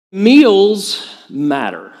Meals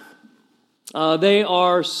matter. They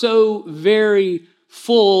are so very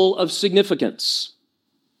full of significance.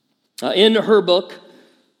 In her book,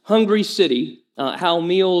 Hungry City, How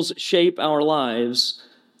Meals Shape Our Lives,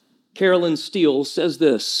 Carolyn Steele says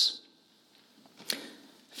this: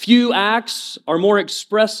 "Few acts are more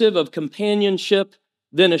expressive of companionship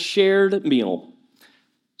than a shared meal.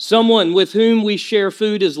 Someone with whom we share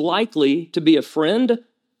food is likely to be a friend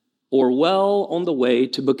or well on the way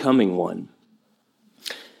to becoming one."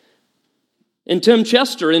 And Tim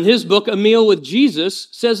Chester, in his book, A Meal with Jesus,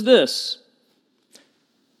 says this: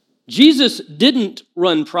 "Jesus didn't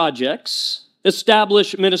run projects,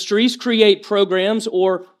 establish ministries, create programs,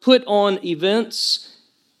 or put on events.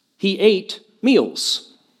 He ate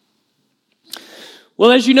meals."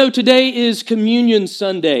 Well, as you know, today is Communion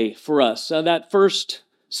Sunday for us, that first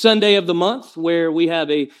Sunday of the month where we have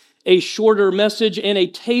a shorter message and a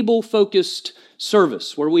table-focused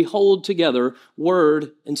service where we hold together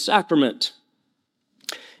word and sacrament.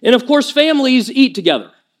 And of course, families eat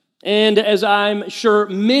together. And as I'm sure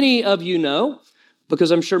many of you know, because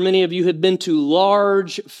I'm sure many of you have been to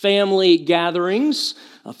large family gatherings,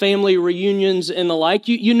 family reunions and the like,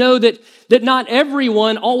 you know that not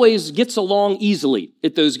everyone always gets along easily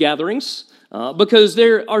at those gatherings because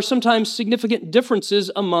there are sometimes significant differences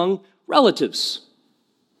among relatives.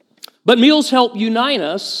 But meals help unite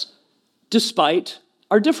us despite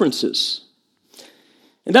our differences.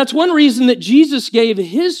 And that's one reason that Jesus gave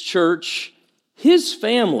his church, his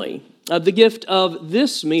family, the gift of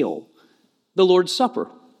this meal, the Lord's Supper.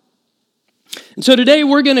 And so today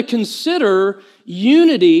we're going to consider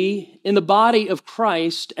unity in the body of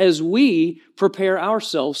Christ as we prepare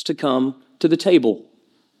ourselves to come to the table.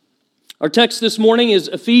 Our text this morning is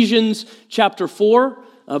Ephesians chapter 4,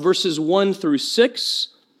 verses 1 through 6.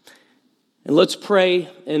 And let's pray,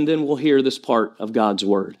 and then we'll hear this part of God's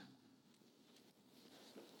word.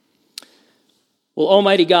 Well,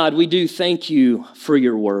 Almighty God, we do thank you for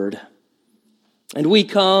your word. And we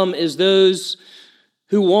come as those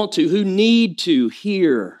who need to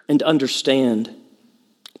hear and understand,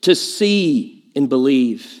 to see and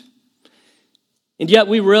believe. And yet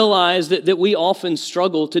we realize that we often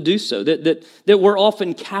struggle to do so, that we're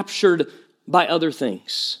often captured by other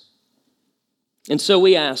things. And so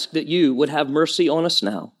we ask that you would have mercy on us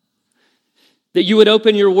now, that you would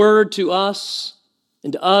open your word to us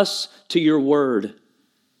and us to your word,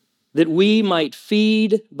 that we might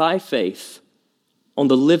feed by faith on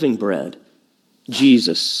the living bread,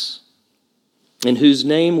 Jesus, in whose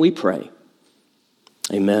name we pray.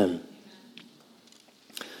 Amen.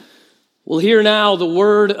 We'll hear now the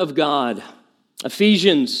word of God,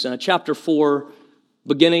 Ephesians chapter 4,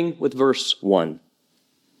 beginning with verse 1.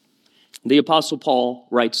 The Apostle Paul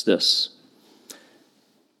writes this: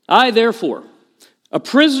 "I, therefore, a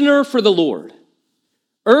prisoner for the Lord,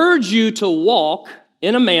 urge you to walk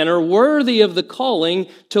in a manner worthy of the calling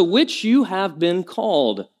to which you have been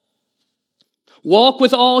called. Walk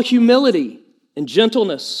with all humility and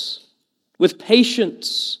gentleness, with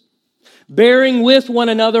patience, bearing with one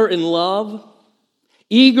another in love,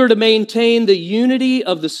 eager to maintain the unity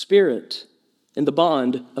of the Spirit in the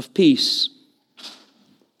bond of peace.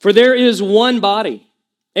 For there is one body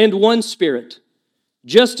and one Spirit,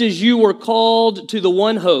 just as you were called to the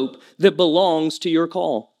one hope that belongs to your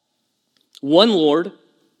call. One Lord,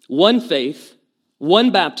 one faith, one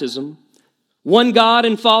baptism, one God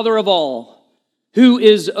and Father of all, who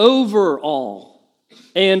is over all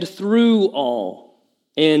and through all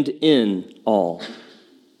and in all."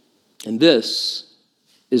 And this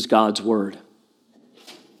is God's word.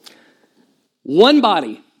 One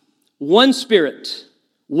body, one Spirit,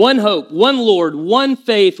 one hope, one Lord, one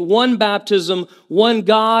faith, one baptism, one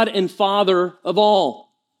God and Father of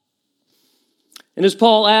all. And as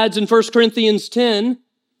Paul adds in 1 Corinthians 10,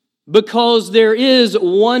 because there is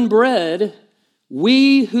one bread,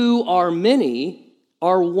 we who are many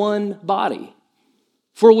are one body,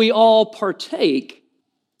 for we all partake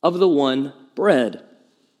of the one bread.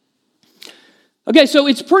 Okay, so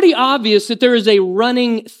it's pretty obvious that there is a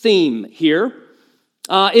running theme here.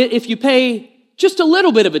 If you pay just a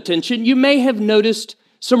little bit of attention, you may have noticed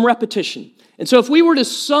some repetition. And so if we were to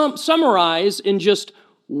summarize in just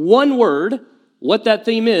one word what that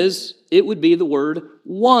theme is, it would be the word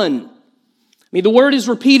one. I mean, the word is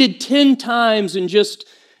repeated 10 times in just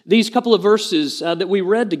these couple of verses that we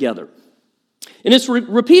read together. And it's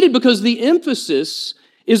repeated because the emphasis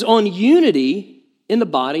is on unity in the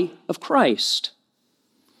body of Christ.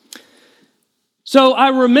 So I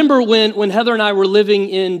remember when Heather and I were living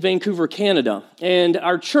in Vancouver, Canada, and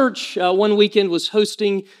our church one weekend was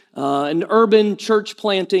hosting an urban church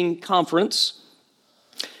planting conference.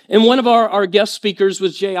 And one of our guest speakers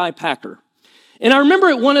was J.I. Packer. And I remember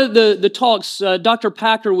at one of the talks, Dr.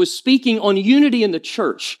 Packer was speaking on unity in the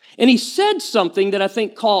church. And he said something that I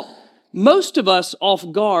think caught most of us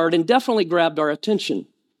off guard and definitely grabbed our attention.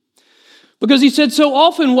 Because he said so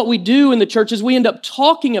often what we do in the church is we end up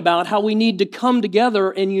talking about how we need to come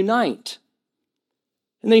together and unite.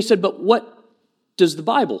 And then he said, but what does the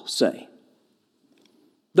Bible say?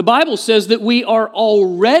 The Bible says that we are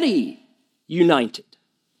already united.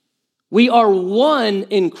 We are one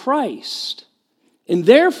in Christ. And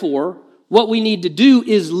therefore, what we need to do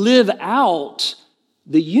is live out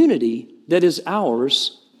the unity that is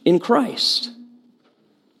ours in Christ.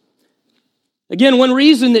 Again, one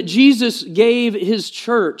reason that Jesus gave his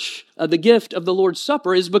church the gift of the Lord's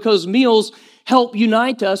Supper is because meals help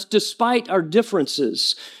unite us despite our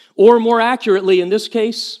differences. Or more accurately, in this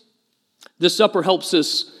case, the supper helps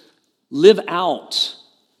us live out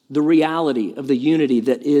the reality of the unity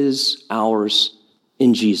that is ours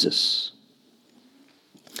in Jesus.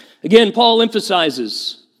 Again, Paul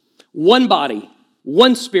emphasizes one body,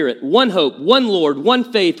 one Spirit, one hope, one Lord,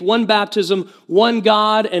 one faith, one baptism, one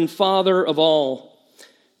God and Father of all.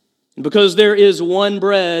 And because there is one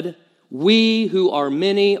bread, we who are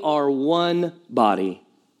many are one body,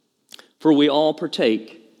 for we all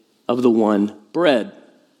partake of the one bread.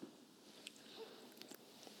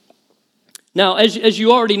 Now, as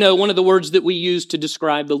you already know, one of the words that we use to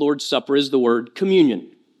describe the Lord's Supper is the word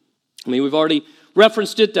communion. I mean, we've already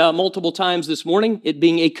referenced it multiple times this morning, it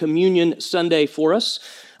being a communion Sunday for us.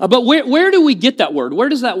 But where do we get that word? Where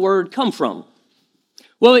does that word come from?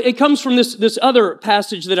 Well, it comes from this other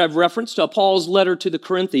passage that I've referenced, Paul's letter to the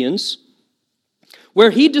Corinthians,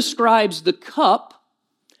 where he describes the cup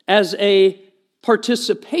as a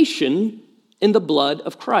participation in the blood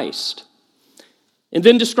of Christ, and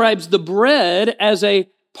then describes the bread as a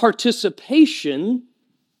participation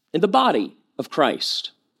in the body of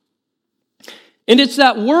Christ. And it's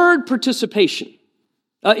that word participation.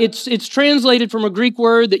 It's translated from a Greek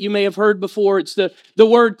word that you may have heard before. It's the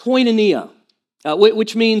word koinonia,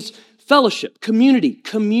 which means fellowship, community,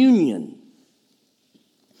 communion.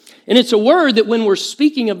 And it's a word that when we're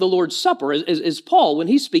speaking of the Lord's Supper, as Paul, when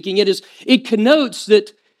he's speaking, it connotes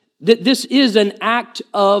that this is an act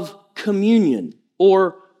of communion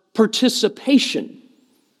or participation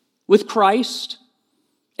with Christ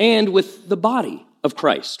and with the body of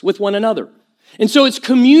Christ, with one another. And so it's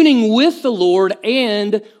communing with the Lord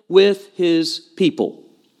and with his people.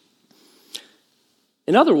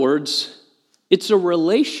 In other words, it's a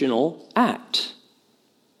relational act.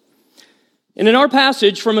 And in our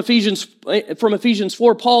passage from Ephesians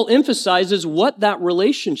 4, Paul emphasizes what that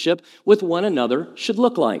relationship with one another should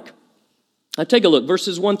look like. Now take a look,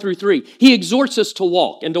 verses 1 through 3. He exhorts us to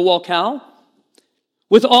walk, and to walk how?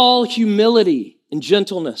 With all humility and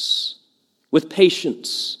gentleness, with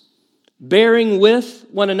patience, bearing with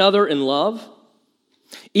one another in love,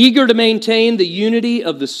 eager to maintain the unity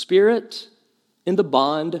of the Spirit in the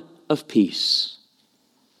bond of peace.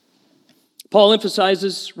 Paul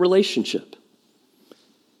emphasizes relationship.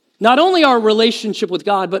 Not only our relationship with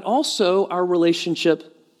God, but also our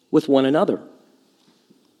relationship with one another.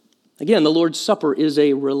 Again, the Lord's Supper is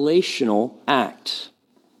a relational act.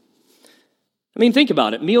 I mean, think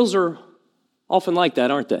about it. Meals are often like that,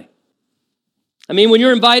 aren't they? I mean, when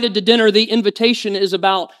you're invited to dinner, the invitation is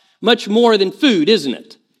about much more than food, isn't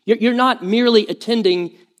it? You're not merely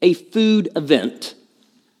attending a food event.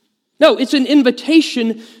 No, it's an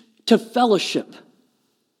invitation to fellowship,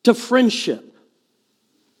 to friendship.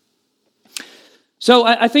 So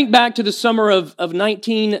I think back to the summer of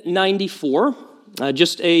 1994,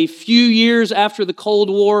 just a few years after the Cold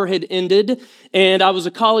War had ended, and I was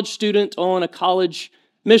a college student on a college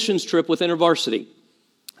missions trip with InterVarsity.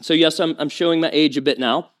 So yes, I'm showing my age a bit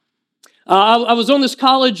now. I was on this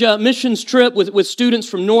college missions trip with students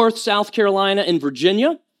from North, South Carolina, and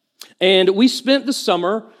Virginia, and we spent the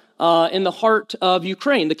summer in the heart of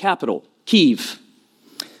Ukraine, the capital, Kyiv.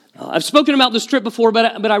 I've spoken about this trip before,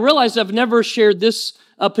 but I realized I've never shared this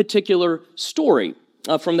particular story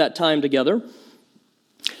from that time together.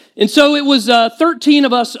 And so it was 13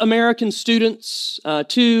 of us American students,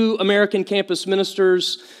 2 American campus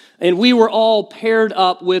ministers, and we were all paired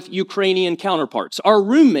up with Ukrainian counterparts, our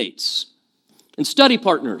roommates and study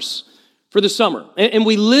partners for the summer. And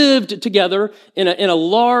we lived together in a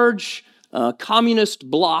large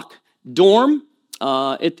communist block dorm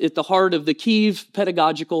at the heart of the Kyiv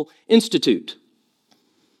Pedagogical Institute.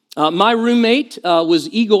 My roommate was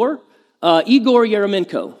Igor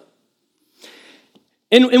Yeremenko.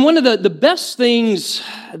 And one of the best things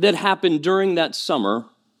that happened during that summer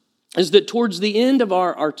is that towards the end of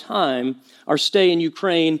our time, our stay in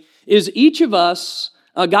Ukraine, is each of us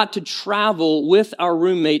got to travel with our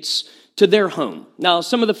roommates to their home. Now,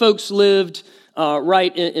 some of the folks lived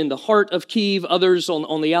right in the heart of Kyiv, others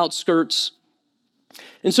on the outskirts.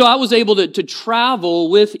 And so I was able to travel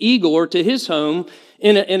with Igor to his home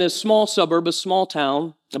in a small suburb, a small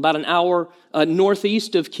town, about an hour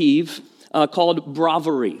northeast of Kyiv, called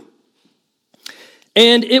Brovary.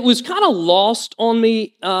 And it was kind of lost on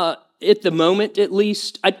me at the moment, at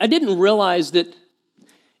least. I didn't realize that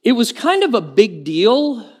it was kind of a big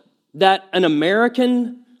deal that an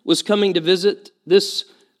American was coming to visit this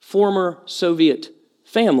former Soviet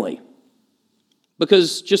family.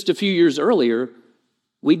 Because just a few years earlier,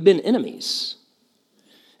 we'd been enemies.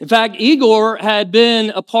 In fact, Igor had been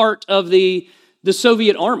a part of the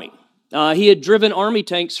Soviet army. He had driven army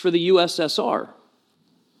tanks for the USSR.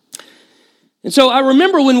 And so I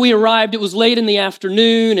remember when we arrived, it was late in the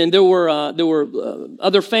afternoon, and there were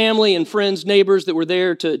other family and friends, neighbors that were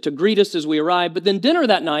there to greet us as we arrived. But then dinner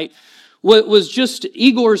that night was just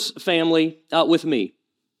Igor's family with me.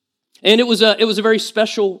 And it was a very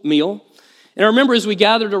special meal. And I remember as we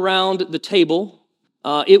gathered around the table,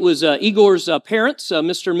 it was Igor's parents,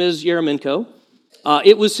 Mr. and Ms. Yeremenko.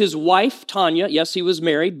 It was his wife, Tanya. Yes, he was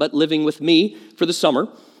married, but living with me for the summer.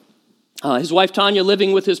 His wife, Tanya,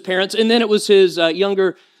 living with his parents. And then it was his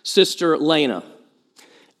younger sister, Lena.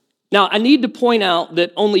 Now, I need to point out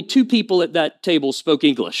that only two people at that table spoke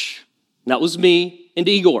English. And that was me and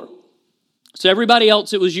Igor. So everybody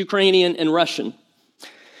else, it was Ukrainian and Russian.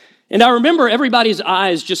 And I remember everybody's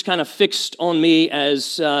eyes just kind of fixed on me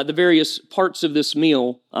as the various parts of this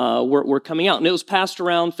meal were coming out. And it was passed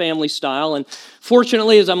around family style. And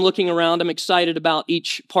fortunately, as I'm looking around, I'm excited about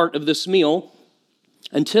each part of this meal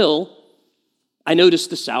until I noticed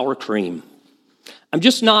the sour cream. I'm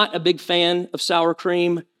just not a big fan of sour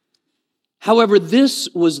cream. However, this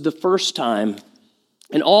was the first time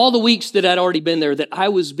in all the weeks that I'd already been there that I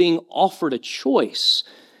was being offered a choice.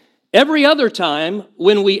 Every other time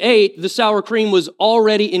when we ate, the sour cream was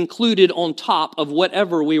already included on top of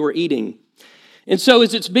whatever we were eating. And so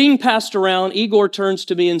as it's being passed around, Igor turns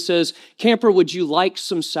to me and says, "Camper, would you like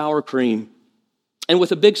some sour cream?" And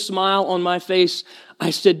with a big smile on my face, I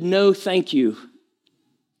said, "No, thank you."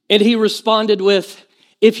 And he responded with,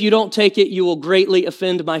 "If you don't take it, you will greatly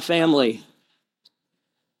offend my family."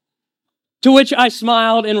 To which I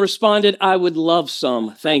smiled and responded, "I would love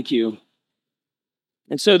some, thank you."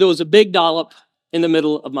 And so there was a big dollop in the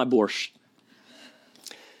middle of my borscht.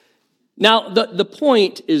 Now, the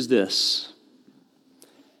point is this.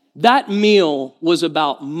 That meal was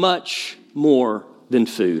about much more than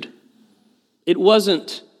food. It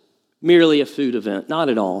wasn't merely a food event, not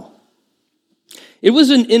at all. It was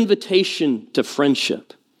an invitation to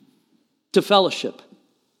friendship, to fellowship,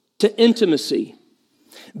 to intimacy,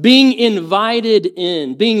 being invited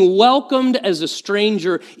in, being welcomed as a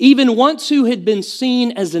stranger, even once who had been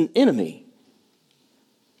seen as an enemy,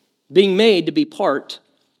 being made to be part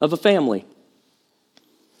of a family.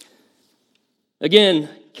 Again,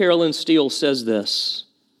 Carolyn Steele says this: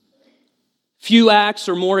 "Few acts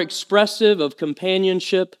are more expressive of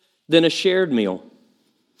companionship than a shared meal.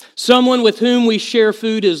 Someone with whom we share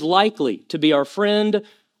food is likely to be our friend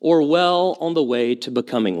or well on the way to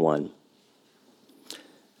becoming one."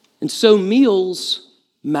 And so meals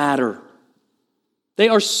matter. They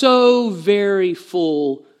are so very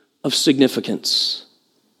full of significance.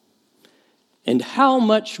 And how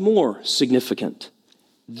much more significant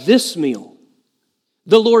this meal,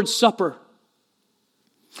 the Lord's Supper,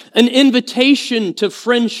 an invitation to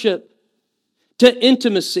friendship, to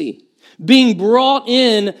intimacy, being brought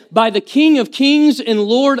in by the King of Kings and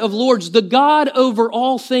Lord of Lords, the God over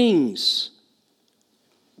all things.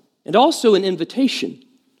 And also an invitation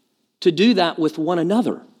to do that with one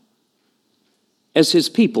another as his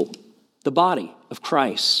people, the body of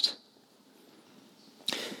Christ.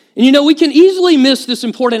 And you know, we can easily miss this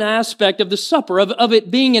important aspect of the supper, of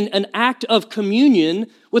it being an act of communion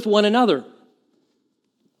with one another.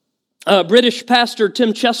 British pastor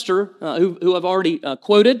Tim Chester, who I've already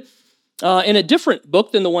quoted, in a different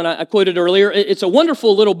book than the one I quoted earlier. It's a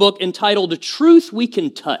wonderful little book entitled "Truth We Can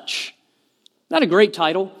Touch." Not a great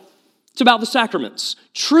title. It's about the sacraments.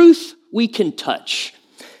 Truth we can touch.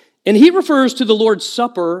 And he refers to the Lord's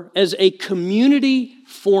Supper as a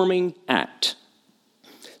community-forming act,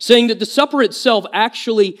 saying that the supper itself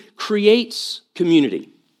actually creates community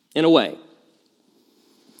in a way.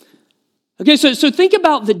 Okay, so think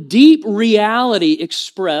about the deep reality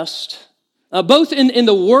expressed both in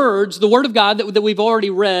the words, the Word of God that we've already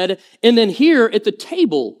read, and then here at the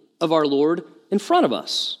table of our Lord in front of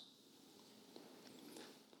us.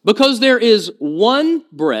 Because there is one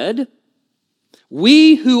bread,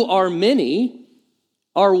 we who are many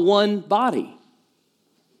are one body,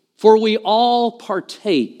 for we all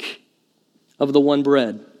partake of the one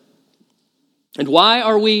bread. And why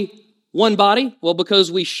are we one body? Well,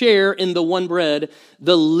 because we share in the one bread,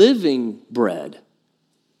 the living bread,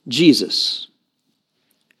 Jesus.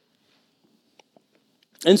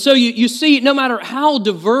 And so you see, no matter how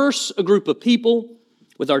diverse a group of people,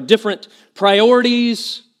 with our different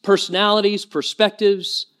priorities, personalities,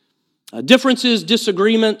 perspectives, differences,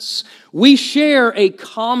 disagreements, we share a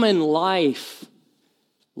common life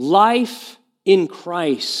in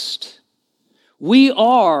Christ. We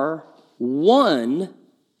are one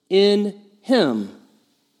in Him.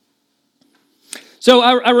 So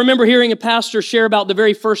I remember hearing a pastor share about the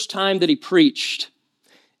very first time that he preached.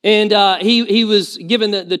 And he was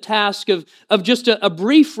given the task of just a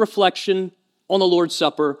brief reflection on the Lord's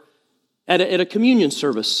Supper at a communion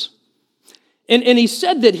service. And he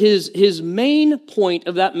said that his main point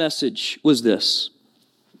of that message was this: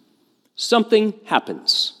 something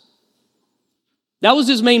happens. That was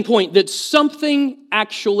his main point, that something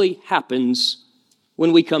actually happens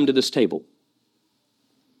when we come to this table.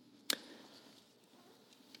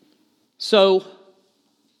 So,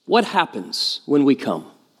 what happens when we come?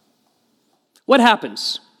 What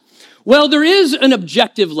happens? Well, there is an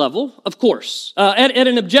objective level, of course. At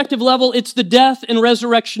an objective level, it's the death and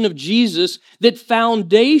resurrection of Jesus that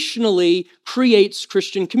foundationally creates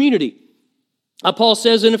Christian community. Paul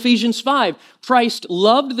says in Ephesians 5, Christ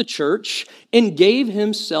loved the church and gave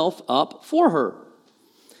himself up for her.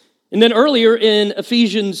 And then earlier in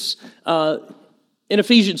Ephesians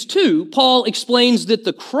 2, Paul explains that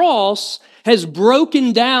the cross has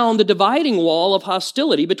broken down the dividing wall of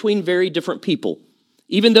hostility between very different people,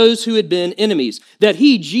 even those who had been enemies, that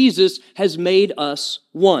he, Jesus, has made us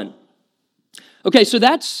one. Okay, so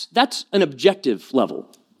that's an objective level.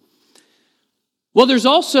 Well, there's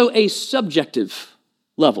also a subjective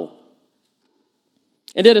level.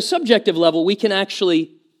 And at a subjective level, we can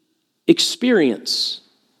actually experience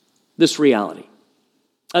this reality.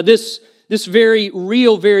 This very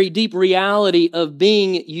real, very deep reality of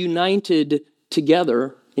being united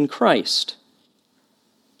together in Christ.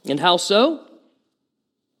 And how so?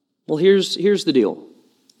 Well, here's the deal.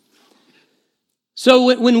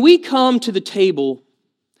 So when we come to the table,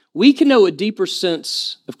 we can know a deeper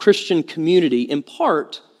sense of Christian community, in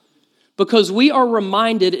part because we are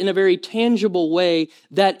reminded in a very tangible way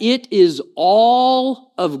that it is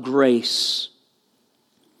all of grace.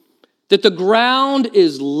 That the ground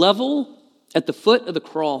is level at the foot of the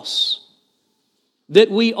cross.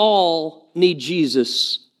 That we all need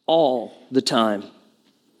Jesus all the time.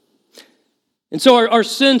 And so our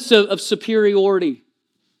sense of superiority,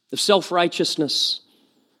 of self-righteousness,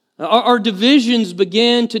 our divisions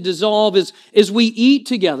begin to dissolve as we eat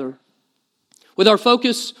together with our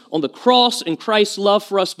focus on the cross and Christ's love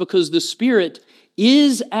for us, because the Spirit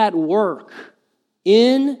is at work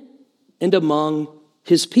in and among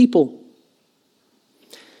His people.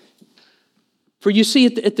 For you see,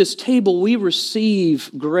 at this table, we receive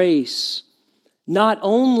grace not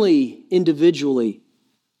only individually,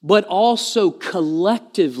 but also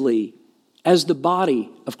collectively as the body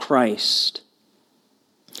of Christ.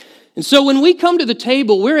 And so when we come to the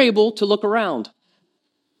table, we're able to look around.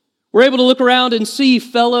 We're able to look around and see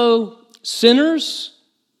fellow sinners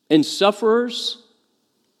and sufferers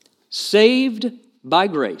saved by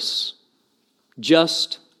grace,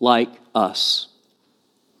 just like us.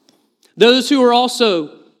 Those who are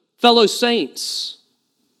also fellow saints,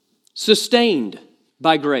 sustained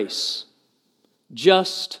by grace,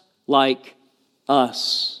 just like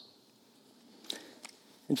us.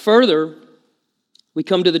 And further, we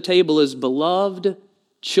come to the table as beloved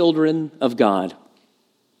children of God.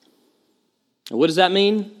 And what does that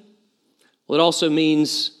mean? Well, it also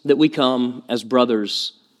means that we come as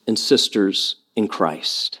brothers and sisters in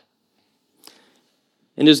Christ.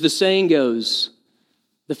 And as the saying goes,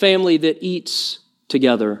 the family that eats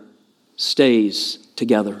together stays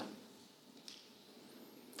together.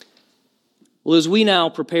 Well, as we now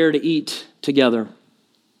prepare to eat together,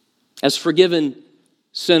 as forgiven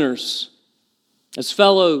sinners, as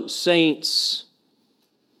fellow saints,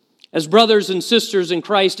 as brothers and sisters in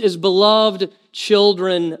Christ, as beloved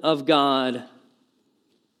children of God,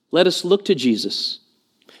 let us look to Jesus.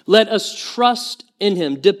 Let us trust in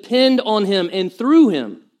Him, depend on Him, and through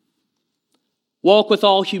Him, walk with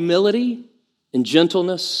all humility and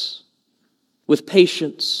gentleness, with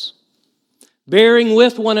patience, bearing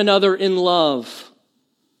with one another in love,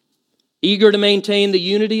 eager to maintain the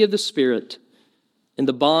unity of the Spirit and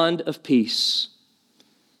the bond of peace.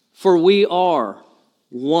 For we are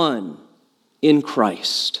one in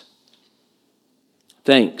Christ.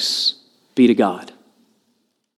 Thanks be to God.